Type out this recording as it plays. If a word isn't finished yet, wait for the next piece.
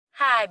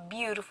Hi,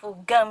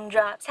 beautiful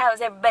gumdrops.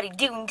 How's everybody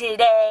doing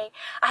today?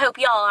 I hope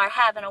y'all are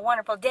having a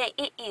wonderful day.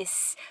 It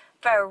is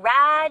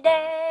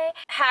Friday.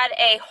 Had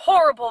a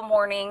horrible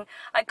morning.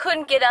 I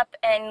couldn't get up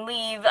and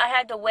leave. I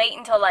had to wait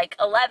until like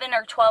 11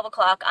 or 12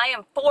 o'clock. I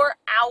am 4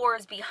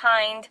 hours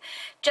behind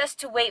just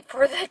to wait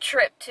for the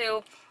trip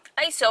to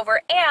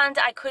Iceover, and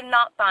I could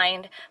not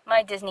find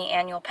my Disney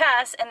annual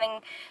pass, and then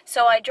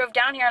so I drove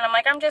down here and I'm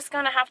like, I'm just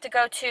gonna have to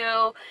go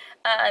to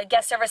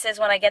guest services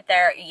when I get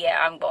there.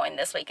 Yeah, I'm going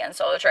this weekend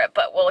solo trip,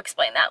 but we'll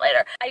explain that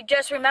later. I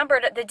just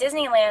remembered the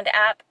Disneyland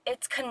app,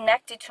 it's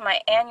connected to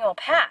my annual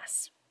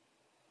pass.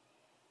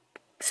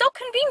 So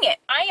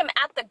convenient. I am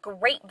at the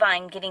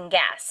Grapevine getting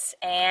gas,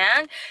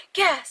 and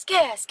gas,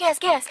 gas, gas,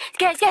 gas,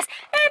 gas, gas,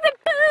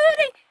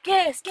 everybody,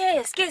 gas,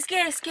 gas, gas,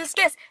 gas, gas,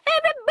 gas,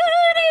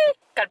 everybody.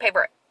 Gotta pay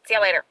for it. See you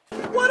later.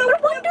 What a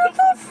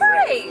wonderful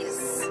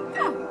phrase.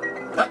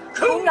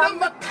 Hakuna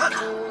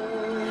Matata.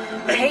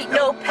 Ain't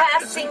no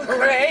passing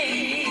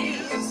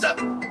craze.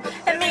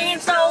 It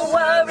means no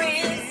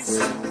worries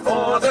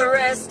for the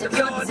rest of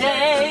your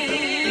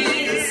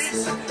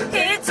days.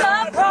 It's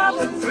a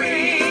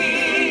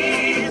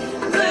problem-free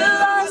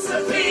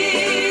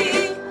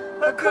philosophy.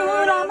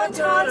 Hakuna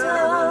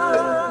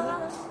Matata.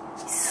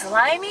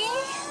 Slimy,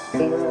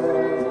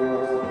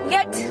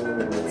 yet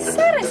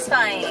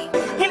satisfying.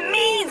 It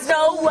means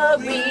no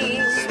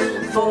worries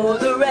for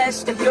the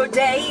rest of your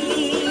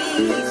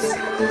days.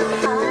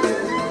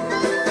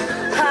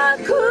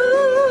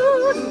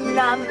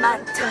 Hakuna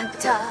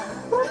Matata.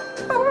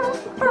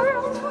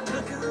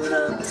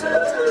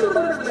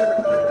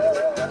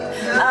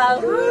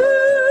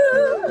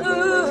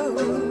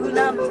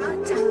 Hakuna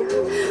Matata.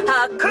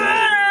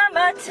 Hakuna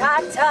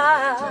Matata.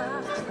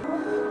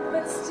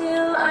 But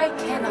still I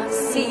cannot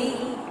see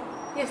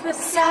if the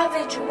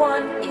savage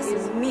one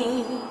is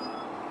me.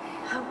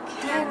 How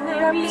can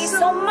there be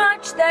so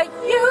much that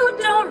you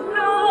don't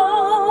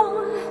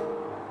know?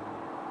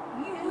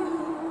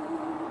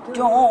 You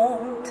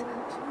don't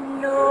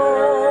know.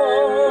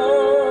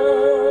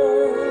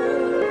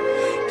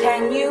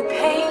 Can you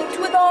paint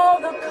with all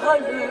the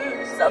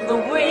colors of the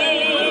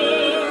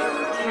wind?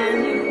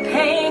 Can you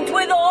paint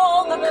with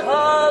all the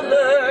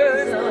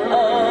colors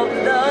of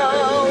the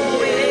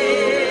wind?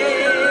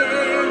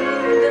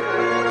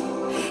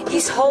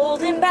 He's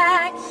holding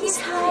back, he's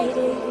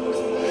hiding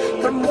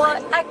from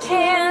what I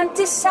can't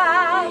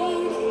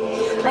decide.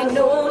 I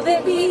know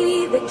that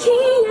he's the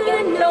king,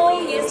 I know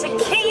he is the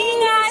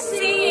king I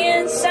see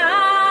inside.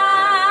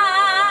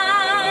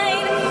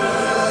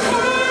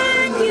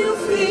 Can you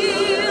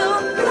feel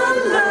the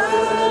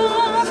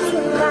love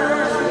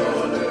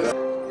tonight?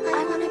 I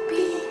wanna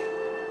be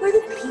where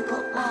the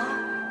people are.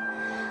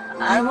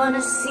 I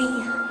wanna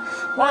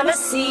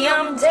see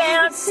them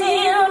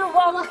dancing,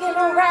 walking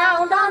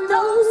around on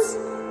those,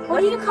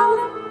 what do you call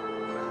them?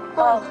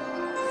 Oh,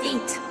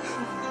 feet.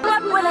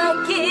 What would I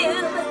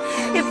give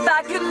if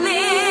I could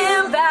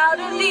live out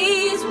in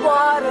these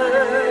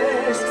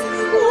waters?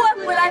 What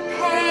would I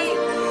pay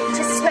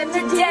to spend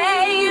a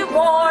day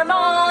warm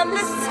on the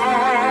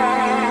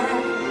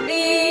sand?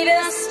 Need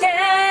a stand.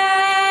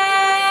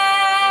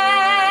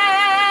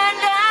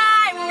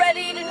 I'm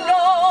ready to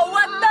know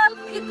what the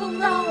people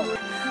know.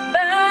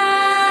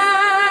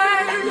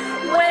 Burn.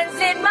 When's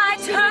it my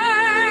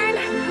turn?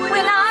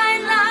 When I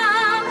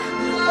love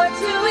or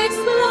to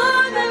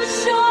explore the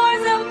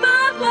shores above.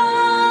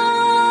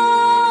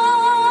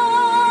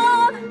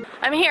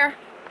 I'm here,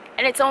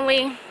 and it's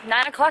only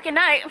 9 o'clock at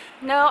night.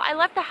 No, I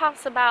left the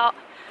house about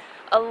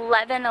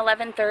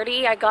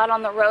 11:30. I got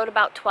on the road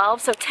about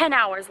 12, so 10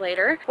 hours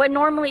later. What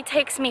normally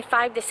takes me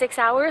 5 to 6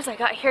 hours, I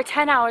got here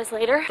 10 hours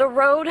later.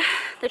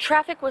 The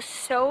traffic was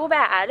so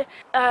bad,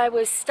 I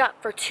was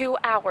stuck for 2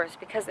 hours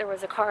because there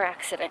was a car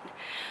accident.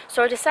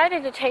 So I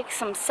decided to take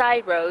some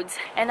side roads,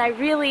 and I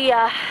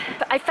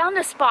found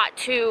a spot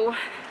to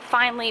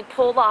finally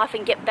pull off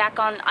and get back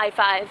on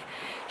I-5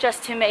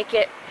 just to make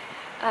it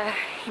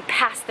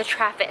past the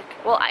traffic.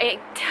 Well, I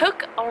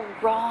took a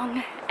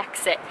wrong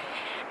exit,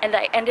 and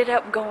I ended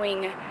up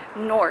going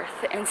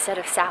north instead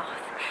of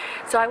south.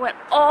 So I went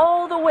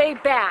all the way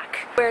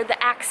back where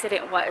the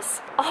accident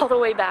was. All the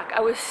way back. I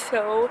was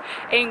so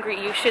angry.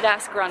 You should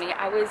ask Ronnie.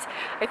 I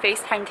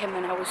FaceTimed him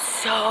and I was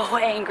so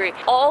angry.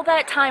 All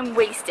that time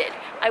wasted.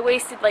 I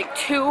wasted like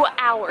 2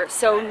 hours.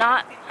 So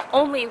not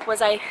only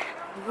was I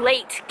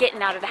late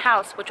getting out of the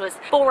house, which was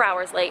 4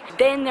 hours late,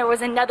 then there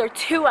was another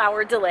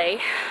 2-hour delay.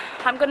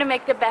 I'm gonna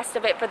make the best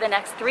of it for the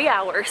next 3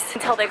 hours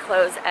until they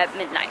close at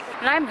midnight.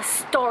 And I'm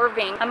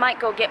starving. I might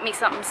go get me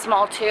something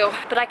small too,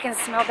 but I can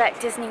smell that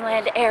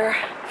Disneyland air.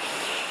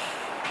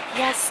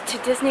 Yes, to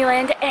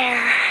Disneyland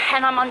air.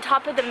 And I'm on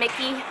top of the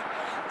Mickey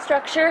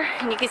structure,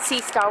 and you can see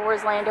Star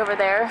Wars Land over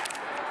there.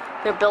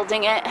 They're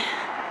building it.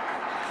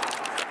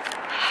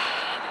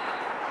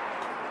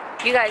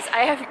 You guys,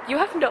 you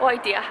have no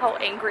idea how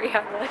angry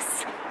I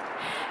was.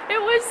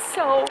 It was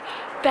so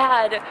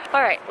bad.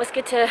 All right, let's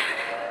get to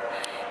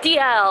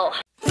DL.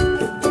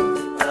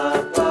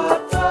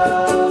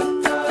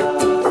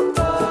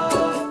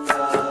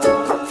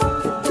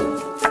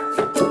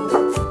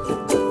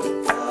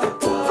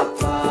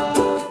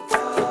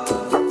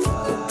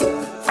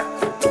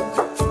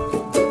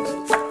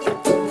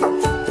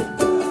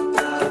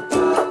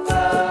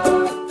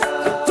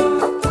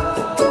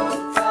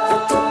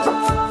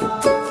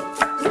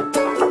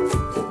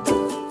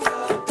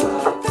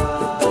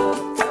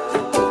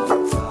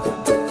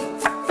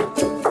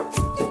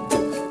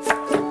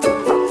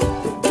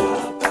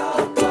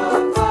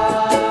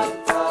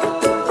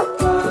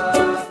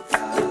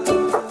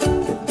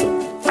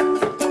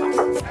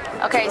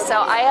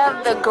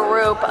 have the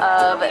group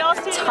of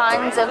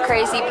tons of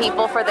crazy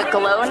people for the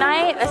glow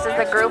night. This is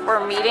the group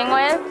we're meeting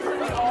with.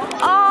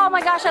 Oh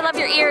my gosh, I love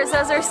your ears.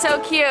 Those are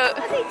so cute.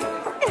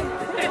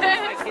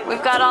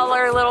 We've got all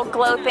our little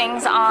glow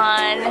things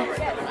on.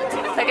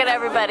 Look at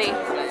everybody.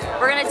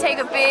 We're gonna take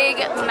a big,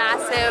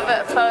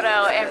 massive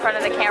photo in front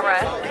of the camera.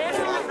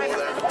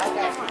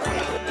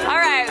 All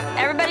right,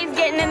 everybody's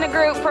getting in the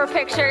group for a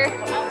picture.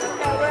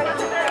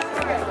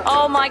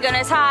 Oh my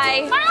goodness,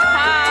 hi.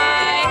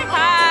 Hi,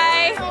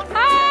 hi,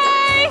 hi.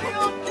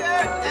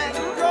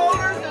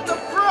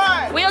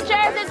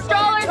 Wheelchairs and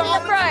strollers in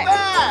the front.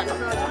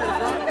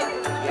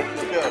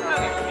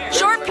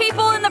 Short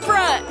people in the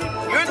front.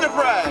 You're in the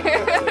front.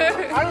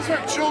 I just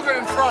heard children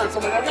in front, so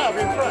I'm like, I gotta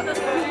be in front. All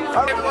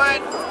right,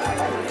 everyone.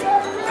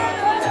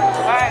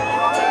 All right.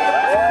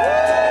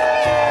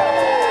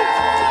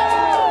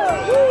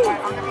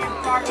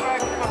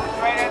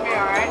 Right at me,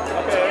 all right?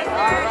 Okay.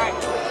 All right.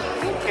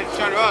 Okay,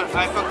 turn around.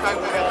 I feel time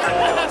to get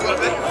a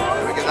little bit.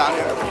 We get down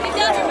here.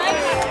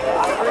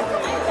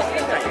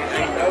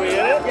 Are we in it?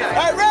 Yeah.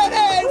 All right,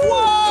 ready?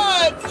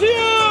 1, 2,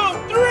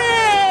 3.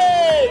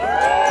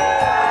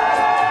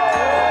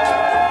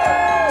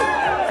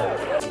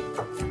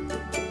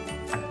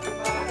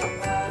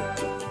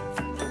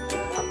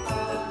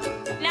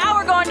 Now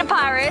we're going to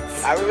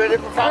Pirates. Are we ready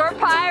for Pirates? We're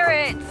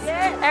Pirates.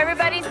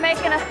 Everybody's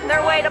making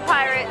their way to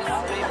Pirates.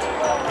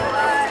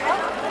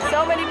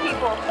 So many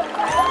people.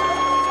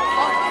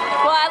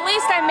 Well, at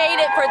least I made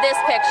it for this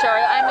picture.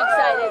 I'm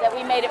excited that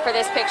we made it for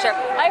this picture.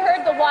 I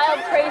heard the wild,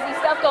 crazy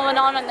stuff going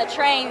on the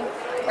train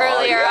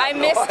earlier. Yeah, I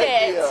missed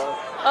it.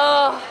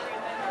 Oh.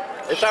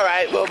 It's all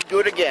right. We'll do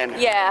it again.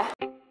 Yeah.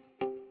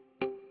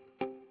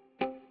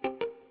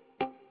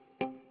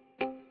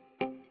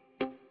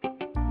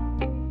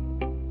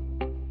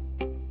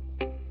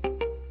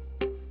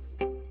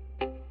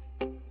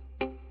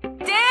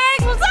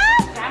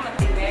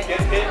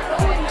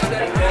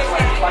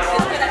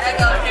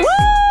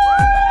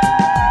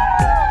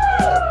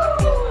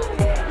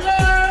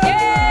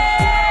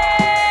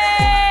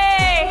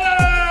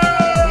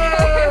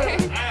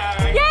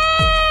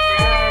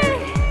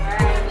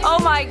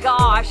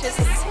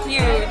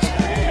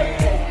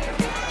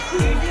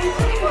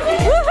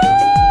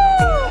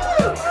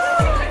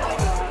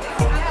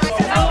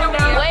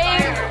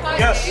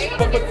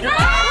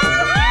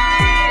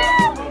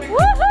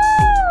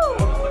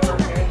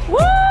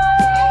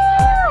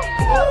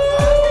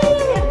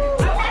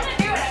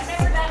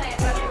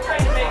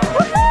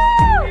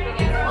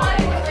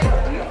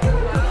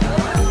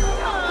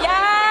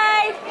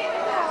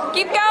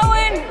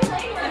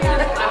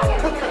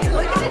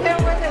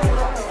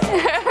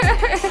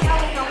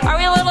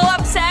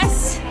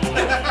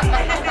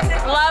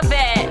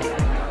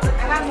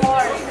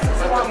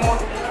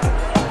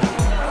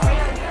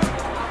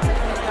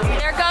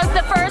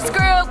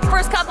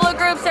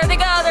 There they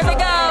go, there they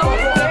go.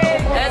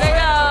 There they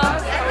go.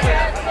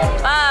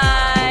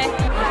 Bye.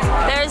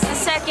 There's the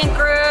second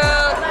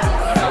group.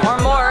 Or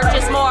more,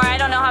 just more. I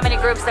don't know how many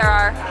groups there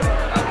are.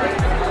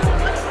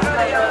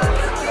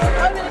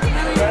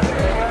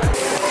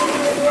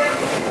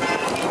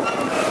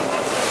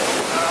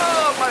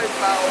 Oh, my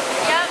mouth.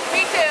 Yep,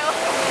 me too.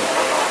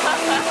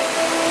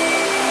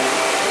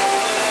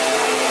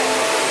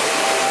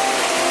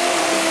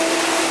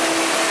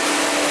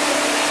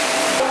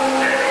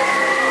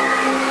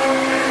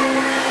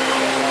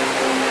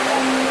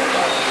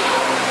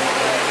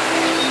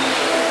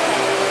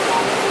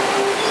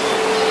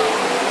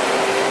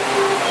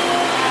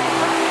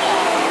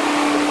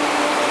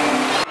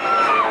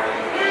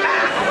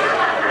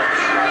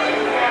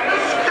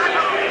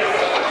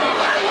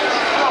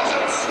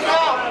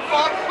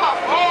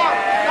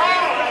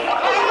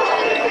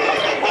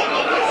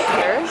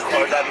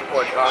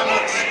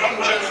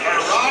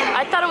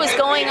 I thought it was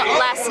going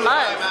last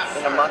month.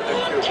 In a month or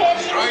two.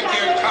 Strike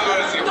your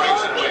colors, you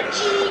exit wings.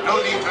 No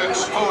need to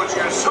expose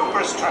your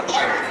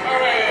superstructure.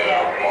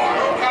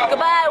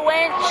 Goodbye,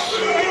 wench.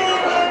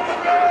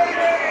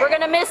 We're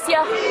gonna miss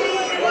ya.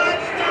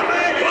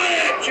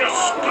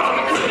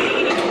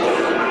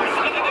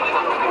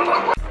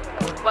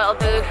 Well,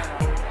 the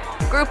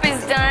group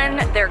is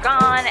done. They're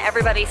gone.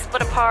 Everybody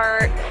split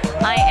apart.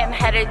 I am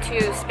headed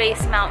to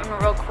Space Mountain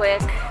real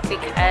quick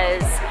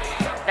because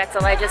that's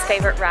Elijah's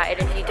favorite ride.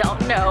 If you don't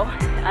know,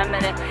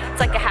 it's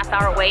like a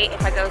half-hour wait.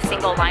 If I go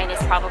single line,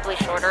 it's probably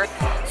shorter.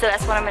 So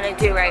that's what I'm gonna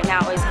do right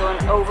now, is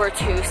going over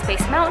to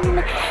Space Mountain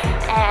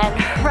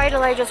and ride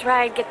Elijah's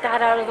ride, get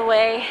that out of the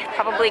way,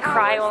 probably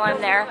cry while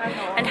I'm there,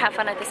 and have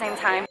fun at the same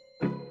time.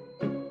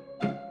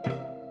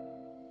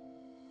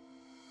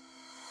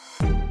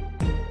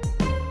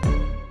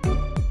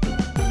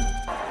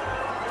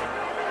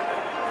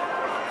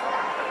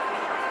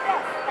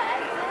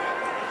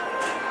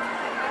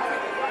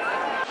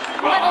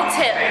 Little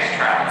tip,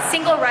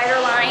 single rider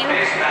line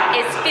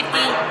is 50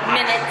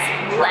 minutes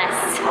less.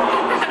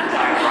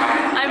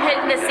 I'm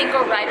hitting the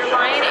single rider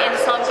line, and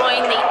so I'm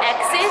going the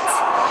exit,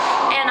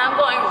 and I'm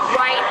going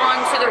right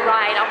onto the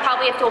ride. I'll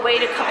probably have to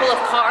wait a couple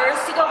of cars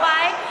to go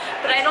by,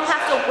 but I don't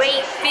have to wait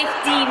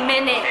 50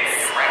 minutes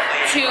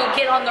to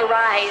get on the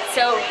ride.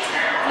 So,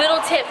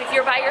 little tip, if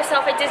you're by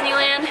yourself at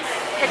Disneyland,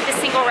 hit the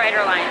single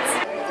rider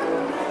lines.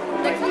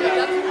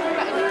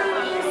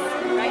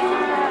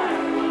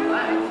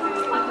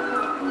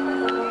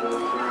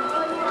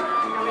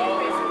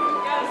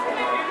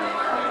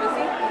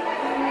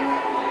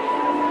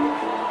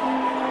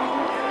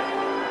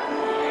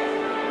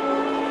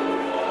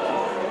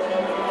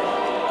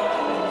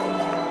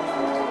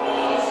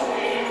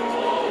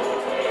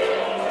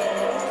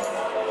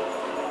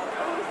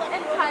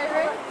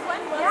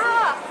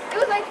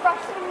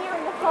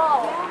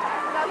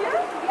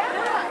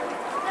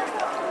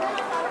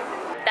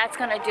 That's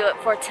gonna do it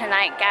for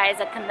tonight, guys,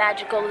 at the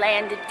magical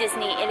land of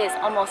Disney. It is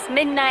almost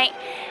midnight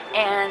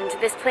and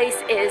this place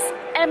is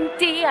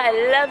empty. I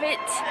love it.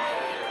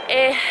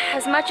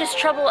 As much as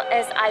trouble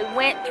as I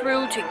went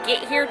through to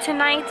get here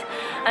tonight,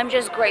 I'm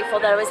just grateful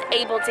that I was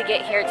able to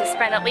get here to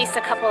spend at least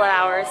a couple of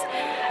hours.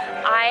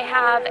 I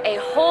have a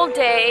whole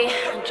day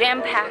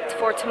jam-packed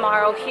for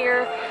tomorrow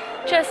here,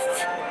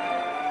 just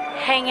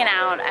hanging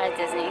out at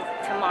Disney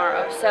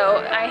tomorrow. So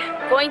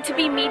I'm going to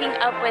be meeting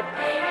up with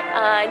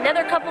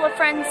another couple of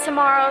friends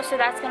tomorrow, so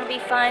that's going to be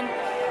fun.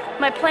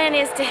 My plan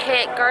is to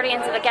hit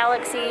Guardians of the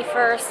Galaxy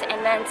first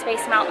and then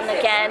Space Mountain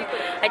again.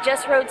 I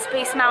just rode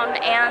Space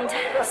Mountain and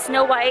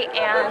Snow White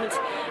and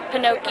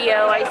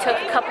Pinocchio. I took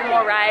a couple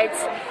more rides.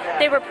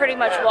 They were pretty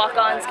much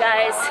walk-ons,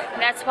 guys.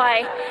 And that's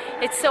why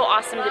it's so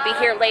awesome to be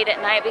here late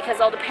at night,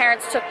 because all the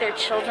parents took their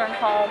children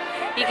home.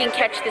 You can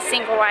catch the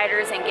single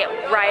riders and get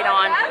right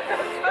on.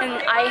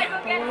 And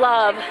I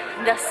love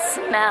the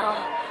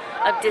smell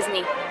of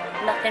Disney.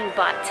 Nothing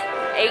but.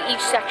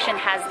 Each section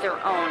has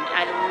their own.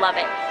 I love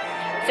it.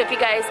 So if you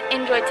guys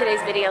enjoyed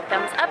today's video,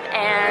 thumbs up,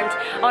 and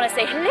I want to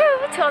say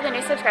hello to all the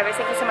new subscribers.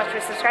 Thank you so much for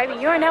subscribing.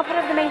 You are now part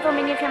of the Mainville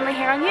Minion family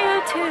here on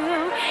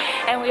YouTube,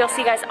 and we'll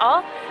see you guys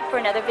all for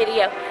another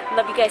video.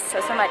 Love you guys so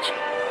much.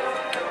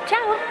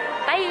 Ciao.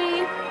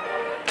 Bye.